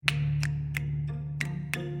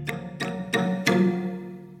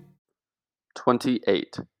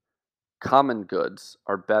28. Common goods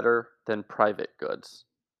are better than private goods.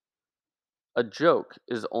 A joke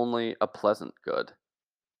is only a pleasant good.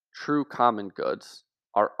 True common goods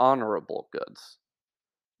are honorable goods.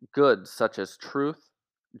 Goods such as truth,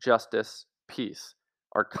 justice, peace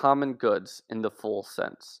are common goods in the full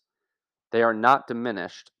sense. They are not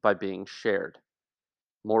diminished by being shared.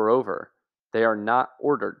 Moreover, they are not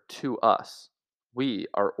ordered to us. We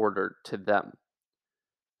are ordered to them.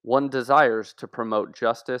 One desires to promote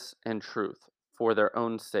justice and truth for their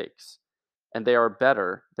own sakes, and they are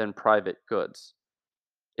better than private goods.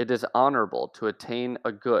 It is honorable to attain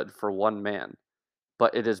a good for one man,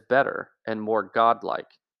 but it is better and more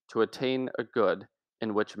godlike to attain a good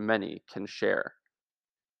in which many can share.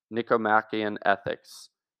 Nicomachean Ethics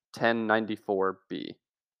 1094b.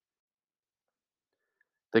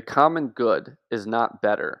 The common good is not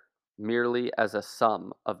better merely as a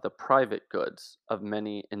sum of the private goods of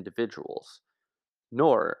many individuals,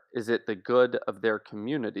 nor is it the good of their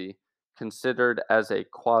community considered as a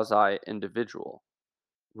quasi individual.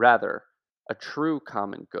 Rather, a true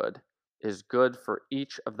common good is good for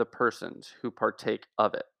each of the persons who partake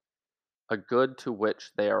of it, a good to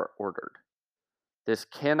which they are ordered. This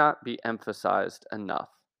cannot be emphasized enough.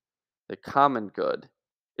 The common good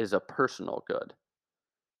is a personal good.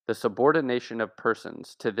 The subordination of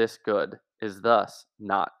persons to this good is thus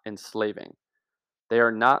not enslaving. They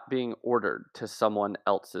are not being ordered to someone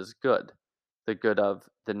else's good, the good of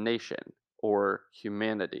the nation or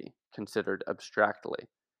humanity considered abstractly.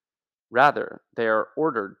 Rather, they are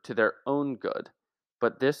ordered to their own good,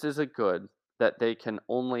 but this is a good that they can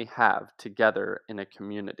only have together in a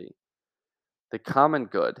community. The common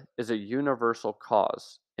good is a universal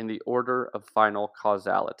cause in the order of final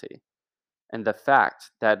causality, and the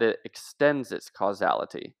fact that it extends its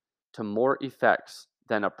causality to more effects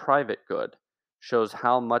than a private good shows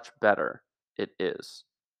how much better it is.